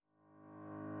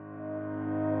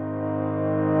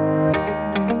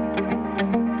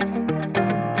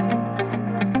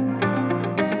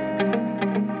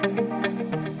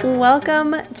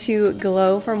Welcome to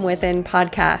Glow From Within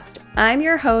podcast. I'm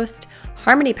your host,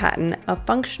 Harmony Patton, a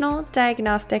functional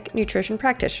diagnostic nutrition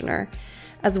practitioner,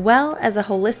 as well as a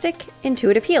holistic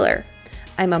intuitive healer.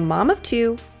 I'm a mom of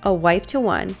two, a wife to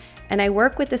one, and I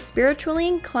work with a spiritually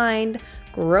inclined,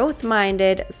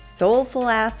 growth-minded,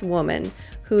 soulful-ass woman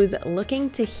who's looking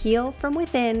to heal from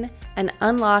within and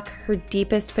unlock her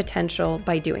deepest potential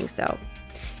by doing so.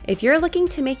 If you're looking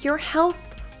to make your health,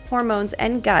 hormones,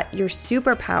 and gut your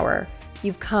superpower,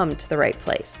 you've come to the right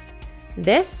place.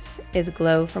 This is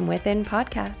Glow From Within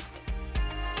podcast.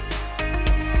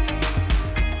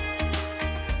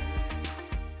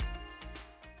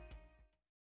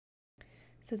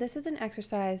 So this is an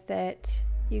exercise that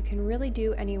you can really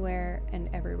do anywhere and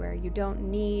everywhere. You don't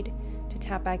need to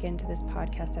tap back into this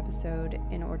podcast episode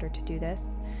in order to do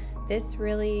this. This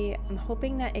really, I'm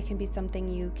hoping that it can be something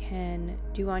you can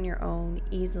do on your own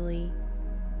easily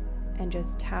and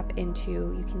just tap into.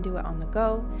 You can do it on the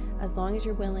go as long as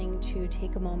you're willing to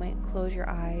take a moment, close your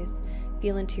eyes,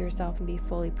 feel into yourself, and be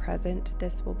fully present.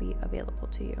 This will be available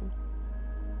to you.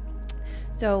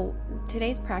 So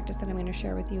today's practice that I'm going to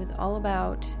share with you is all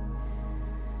about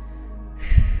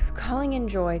calling in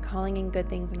joy, calling in good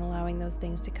things, and allowing those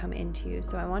things to come into you.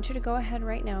 So I want you to go ahead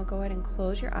right now, go ahead and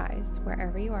close your eyes.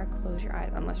 Wherever you are, close your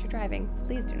eyes. Unless you're driving,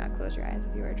 please do not close your eyes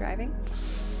if you are driving.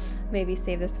 Maybe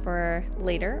save this for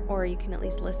later, or you can at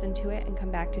least listen to it and come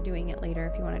back to doing it later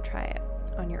if you want to try it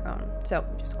on your own. So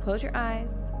just close your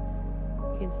eyes.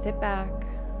 You can sit back,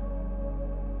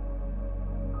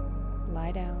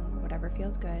 lie down, whatever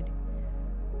feels good.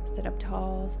 Sit up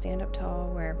tall, stand up tall,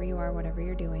 wherever you are, whatever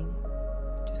you're doing.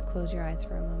 Just close your eyes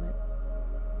for a moment.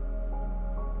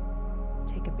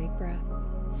 Take a big breath.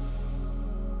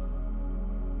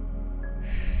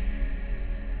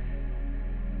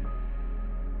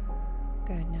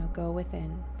 Good. Now go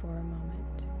within for a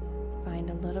moment. Find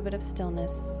a little bit of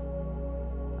stillness,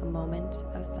 a moment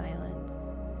of silence.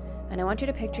 And I want you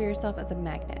to picture yourself as a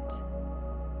magnet.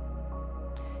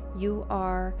 You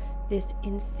are this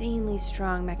insanely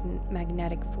strong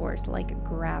magnetic force, like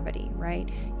gravity, right?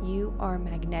 You are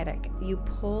magnetic. You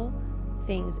pull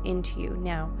things into you.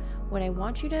 Now, what I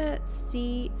want you to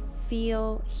see,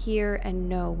 feel, hear, and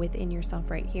know within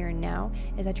yourself right here and now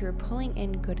is that you are pulling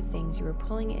in good things. You are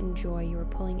pulling in joy. You are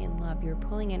pulling in love. You are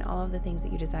pulling in all of the things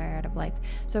that you desire out of life.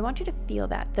 So I want you to feel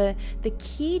that. The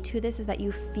key to this is that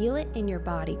you feel it in your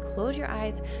body. Close your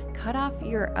eyes, cut off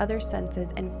your other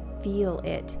senses, and feel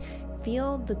it.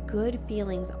 Feel the good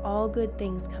feelings, all good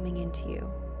things coming into you.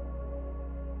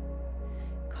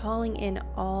 Calling in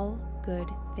all good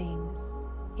things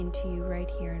into you right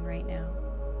here and right now.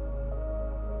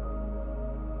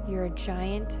 You're a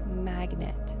giant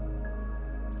magnet.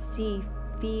 See,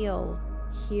 feel,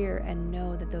 hear, and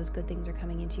know that those good things are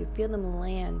coming into you. Feel them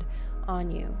land on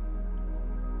you.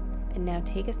 And now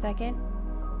take a second.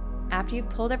 After you've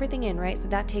pulled everything in, right? So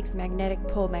that takes magnetic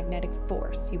pull, magnetic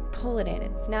force. You pull it in,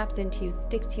 it snaps into you,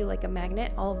 sticks to you like a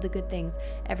magnet, all of the good things,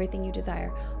 everything you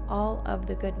desire, all of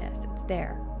the goodness, it's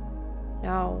there.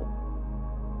 Now,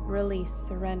 release,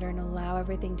 surrender, and allow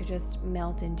everything to just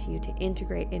melt into you, to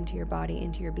integrate into your body,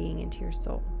 into your being, into your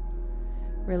soul.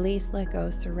 Release, let go,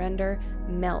 surrender,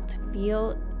 melt.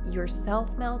 Feel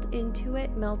yourself melt into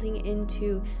it, melting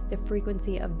into the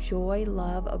frequency of joy,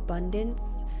 love,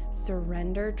 abundance,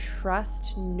 surrender,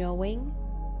 trust, knowing.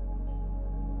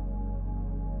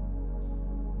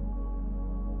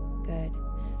 Good.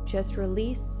 Just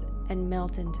release and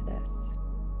melt into this.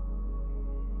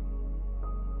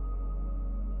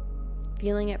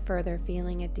 Feeling it further,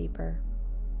 feeling it deeper.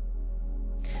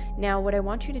 Now, what I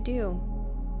want you to do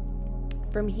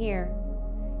from here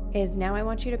is now I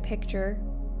want you to picture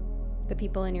the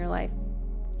people in your life,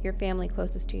 your family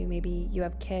closest to you. Maybe you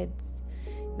have kids.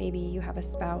 Maybe you have a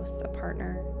spouse, a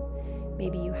partner.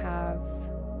 Maybe you have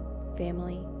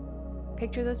family.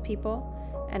 Picture those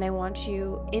people, and I want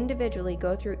you individually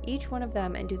go through each one of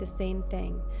them and do the same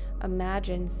thing.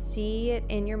 Imagine, see it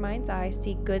in your mind's eye,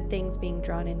 see good things being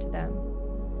drawn into them.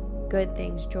 Good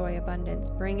things, joy, abundance.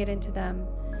 Bring it into them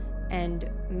and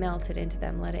melt it into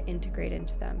them. Let it integrate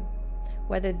into them.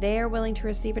 Whether they are willing to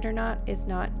receive it or not is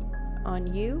not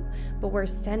on you, but we're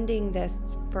sending this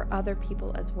for other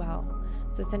people as well.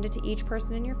 So send it to each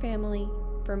person in your family.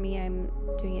 For me, I'm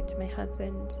doing it to my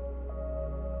husband,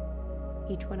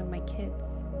 each one of my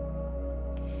kids.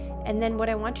 And then what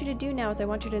I want you to do now is I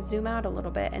want you to zoom out a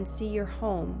little bit and see your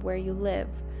home, where you live,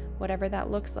 whatever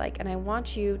that looks like. And I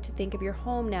want you to think of your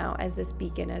home now as this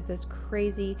beacon, as this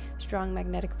crazy, strong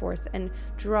magnetic force, and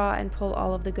draw and pull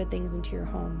all of the good things into your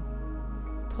home.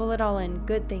 Pull it all in.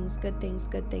 Good things, good things,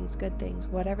 good things, good things.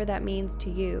 Whatever that means to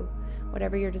you.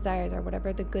 whatever your desires are,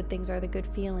 whatever the good things are, the good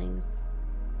feelings,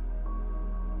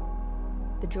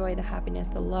 the joy, the happiness,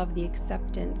 the love, the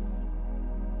acceptance,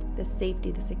 the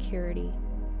safety, the security,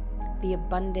 the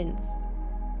abundance,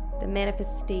 the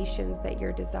manifestations that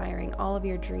you're desiring, all of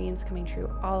your dreams coming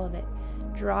true, all of it.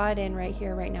 Draw it in right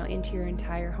here, right now, into your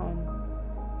entire home,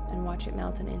 and watch it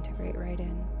melt and integrate right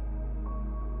in,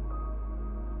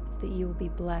 so that you will be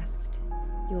blessed,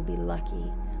 you will be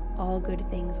lucky, all good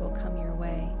things will come your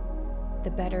way.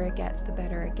 The better it gets, the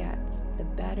better it gets. The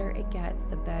better it gets,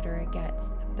 the better it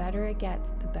gets. The better it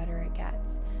gets, the better it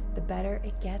gets. The better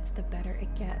it gets, the better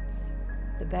it gets.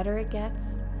 The better it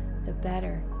gets, the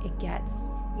better it gets.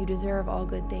 You deserve all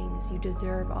good things. You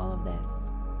deserve all of this.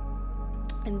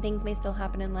 And things may still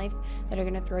happen in life that are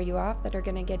going to throw you off, that are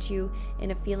going to get you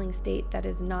in a feeling state that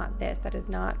is not this, that is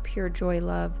not pure joy,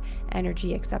 love,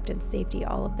 energy, acceptance, safety,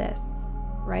 all of this,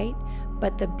 right?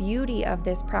 But the beauty of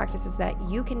this practice is that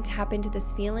you can tap into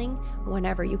this feeling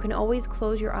whenever. You can always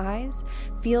close your eyes,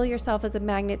 feel yourself as a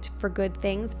magnet for good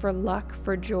things, for luck,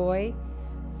 for joy,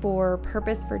 for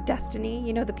purpose, for destiny.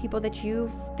 You know, the people that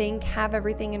you think have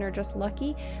everything and are just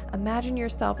lucky, imagine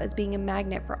yourself as being a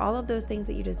magnet for all of those things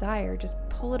that you desire. Just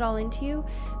pull it all into you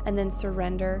and then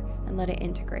surrender and let it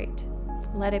integrate.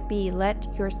 Let it be.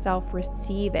 Let yourself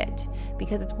receive it,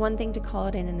 because it's one thing to call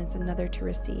it in and it's another to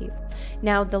receive.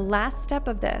 Now, the last step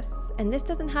of this, and this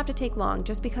doesn't have to take long,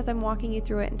 just because I'm walking you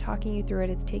through it and talking you through it,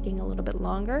 it's taking a little bit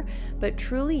longer, but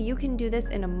truly you can do this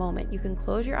in a moment. You can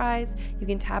close your eyes, you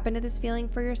can tap into this feeling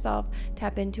for yourself,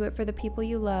 tap into it for the people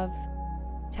you love,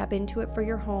 tap into it for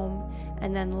your home,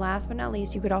 and then last but not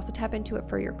least, you could also tap into it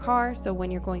for your car. So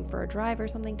when you're going for a drive or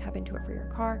something, tap into it for your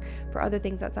car, for other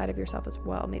things outside of yourself as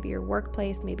well. Maybe your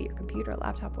workplace, maybe your computer,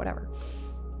 laptop, whatever,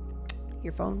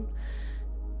 your phone.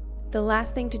 The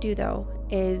last thing to do though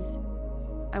is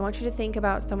I want you to think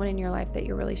about someone in your life that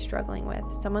you're really struggling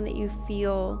with, someone that you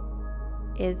feel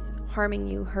is harming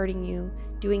you, hurting you,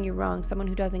 doing you wrong, someone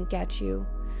who doesn't get you,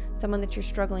 someone that you're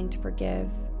struggling to forgive.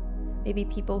 Maybe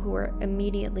people who are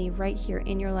immediately right here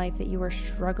in your life that you are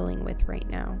struggling with right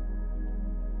now.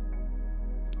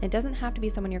 It doesn't have to be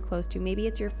someone you're close to. Maybe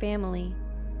it's your family.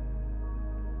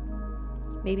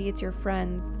 Maybe it's your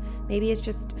friends. Maybe it's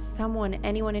just someone,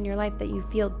 anyone in your life that you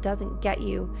feel doesn't get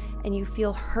you and you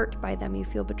feel hurt by them. You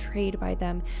feel betrayed by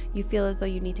them. You feel as though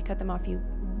you need to cut them off. You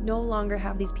no longer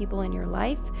have these people in your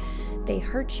life. They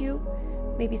hurt you.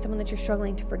 Maybe someone that you're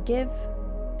struggling to forgive.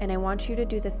 And I want you to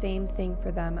do the same thing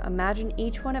for them. Imagine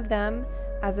each one of them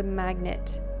as a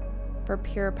magnet for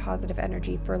pure positive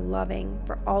energy, for loving,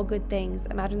 for all good things.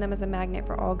 Imagine them as a magnet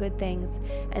for all good things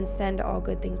and send all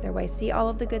good things their way. See all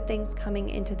of the good things coming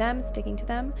into them, sticking to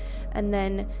them, and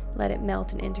then let it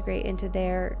melt and integrate into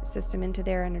their system, into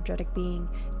their energetic being.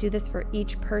 Do this for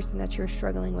each person that you're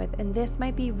struggling with. And this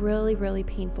might be really, really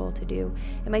painful to do.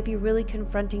 It might be really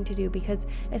confronting to do, because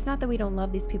it's not that we don't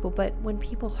love these people, but when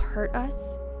people hurt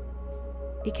us,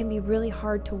 it can be really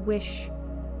hard to wish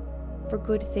for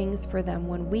good things for them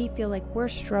when we feel like we're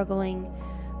struggling.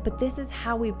 But this is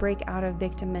how we break out of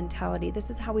victim mentality. This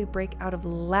is how we break out of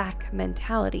lack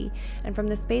mentality. And from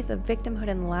the space of victimhood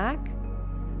and lack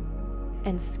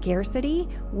and scarcity,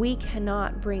 we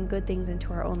cannot bring good things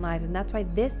into our own lives. And that's why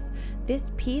this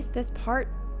piece, this part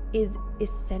is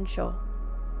essential.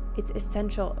 It's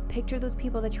essential. Picture those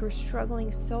people that you are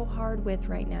struggling so hard with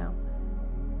right now,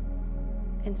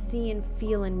 and see and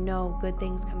feel and know good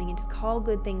things coming in. Call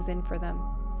good things in for them.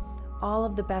 All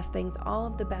of the best things, all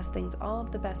of the best things, all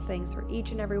of the best things for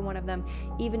each and every one of them,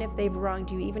 even if they've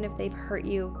wronged you, even if they've hurt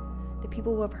you, the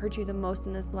people who have hurt you the most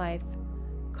in this life,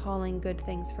 calling good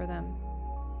things for them.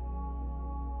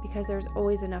 Because there's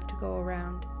always enough to go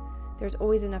around. There's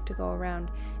always enough to go around.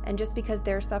 And just because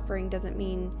they're suffering doesn't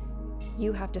mean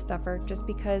you have to suffer. Just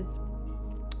because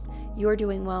you're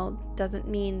doing well doesn't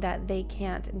mean that they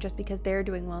can't. And just because they're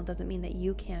doing well doesn't mean that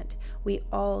you can't. We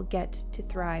all get to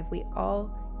thrive. We all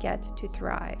get to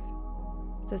thrive.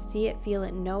 So see it, feel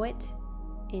it, know it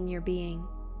in your being.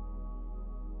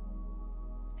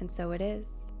 And so it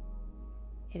is.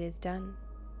 It is done.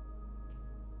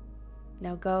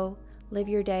 Now go live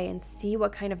your day and see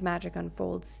what kind of magic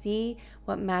unfolds. See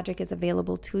what magic is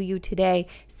available to you today.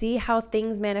 See how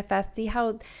things manifest. See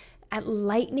how at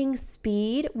lightning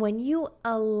speed, when you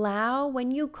allow, when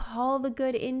you call the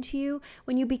good into you,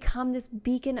 when you become this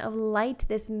beacon of light,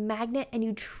 this magnet, and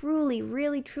you truly,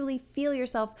 really, truly feel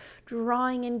yourself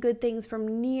drawing in good things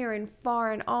from near and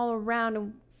far and all around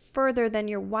and further than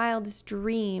your wildest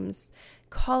dreams,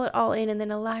 call it all in and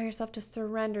then allow yourself to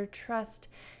surrender, trust,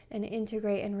 and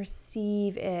integrate and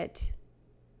receive it.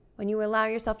 When you allow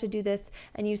yourself to do this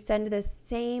and you send this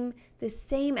same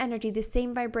energy, the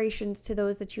same vibrations to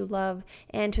those that you love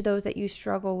and to those that you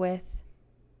struggle with,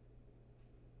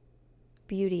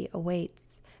 beauty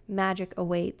awaits. Magic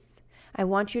awaits. I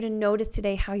want you to notice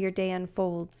today how your day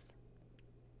unfolds.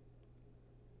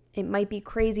 It might be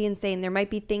crazy insane. There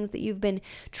might be things that you've been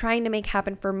trying to make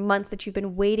happen for months, that you've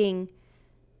been waiting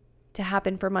to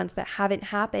happen for months that haven't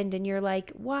happened. And you're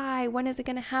like, why? When is it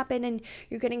going to happen? And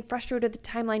you're getting frustrated with the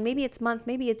timeline. Maybe it's months,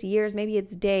 maybe it's years, maybe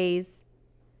it's days.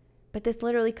 But this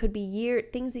literally could be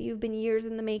things that you've been years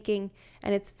in the making,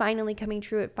 and it's finally coming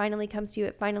true. It finally comes to you.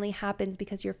 It finally happens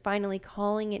because you're finally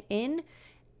calling it in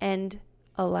and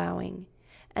allowing,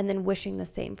 and then wishing the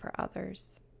same for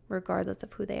others, regardless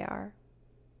of who they are.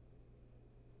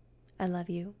 I love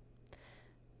you.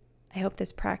 I hope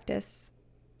this practice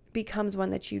becomes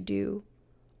one that you do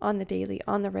on the daily,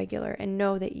 on the regular, and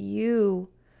know that you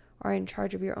are in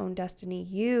charge of your own destiny.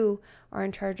 You are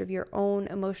in charge of your own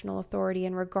emotional authority,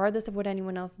 and regardless of what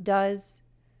anyone else does,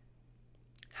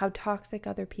 how toxic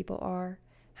other people are,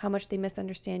 how much they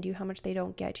misunderstand you, how much they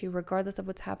don't get you, regardless of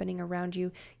what's happening around you,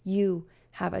 you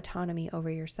have autonomy over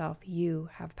yourself. You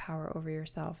have power over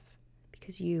yourself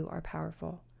because you are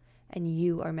powerful and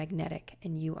you are magnetic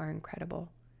and you are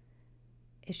incredible.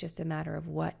 It's just a matter of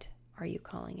what are you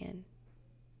calling in.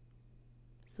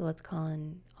 So let's call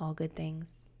in all good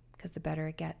things, because the better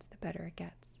it gets, the better it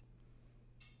gets.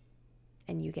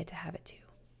 And you get to have it too.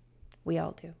 We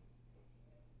all do.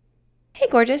 Hey,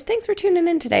 gorgeous. Thanks for tuning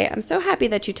in today. I'm so happy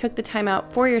that you took the time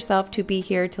out for yourself to be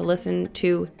here to listen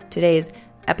to today's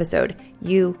episode.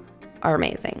 You are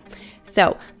amazing.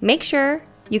 So make sure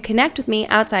you connect with me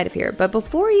outside of here. But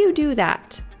before you do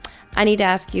that, I need to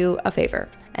ask you a favor,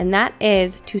 and that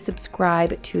is to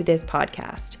subscribe to this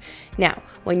podcast. Now,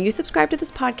 when you subscribe to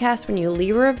this podcast, when you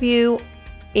leave a review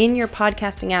in your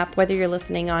podcasting app, whether you're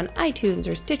listening on iTunes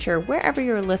or Stitcher, wherever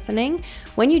you're listening,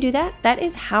 when you do that, that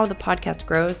is how the podcast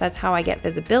grows. That's how I get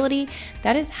visibility.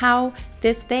 That is how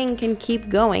this thing can keep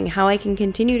going, how I can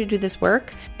continue to do this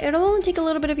work. It'll only take a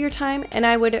little bit of your time, and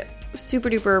I would super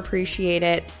duper appreciate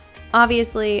it.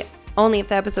 Obviously, only if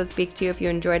the episode speaks to you, if you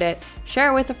enjoyed it.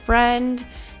 Share it with a friend.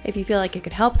 If you feel like it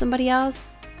could help somebody else,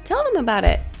 tell them about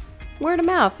it. Word of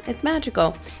mouth, it's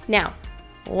magical. Now,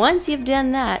 once you've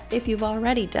done that, if you've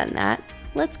already done that,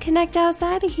 let's connect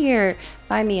outside of here.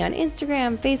 Find me on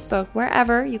Instagram, Facebook,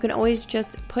 wherever. You can always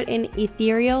just put in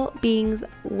Ethereal Beings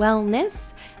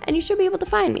Wellness, and you should be able to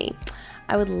find me.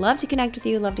 I would love to connect with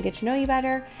you, love to get to know you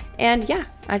better. And yeah,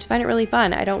 I just find it really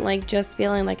fun. I don't like just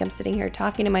feeling like I'm sitting here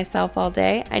talking to myself all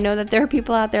day. I know that there are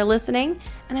people out there listening,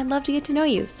 and I'd love to get to know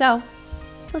you. So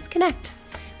let's connect.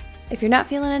 If you're not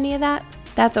feeling any of that,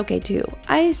 that's okay too.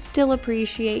 I still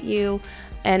appreciate you,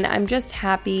 and I'm just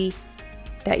happy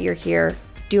that you're here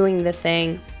doing the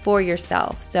thing for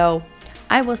yourself. So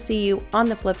I will see you on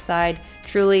the flip side.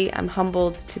 Truly, I'm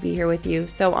humbled to be here with you.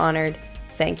 So honored.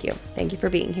 Thank you. Thank you for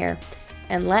being here.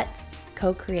 And let's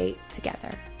co-create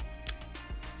together.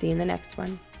 See you in the next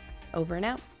one. Over and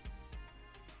out.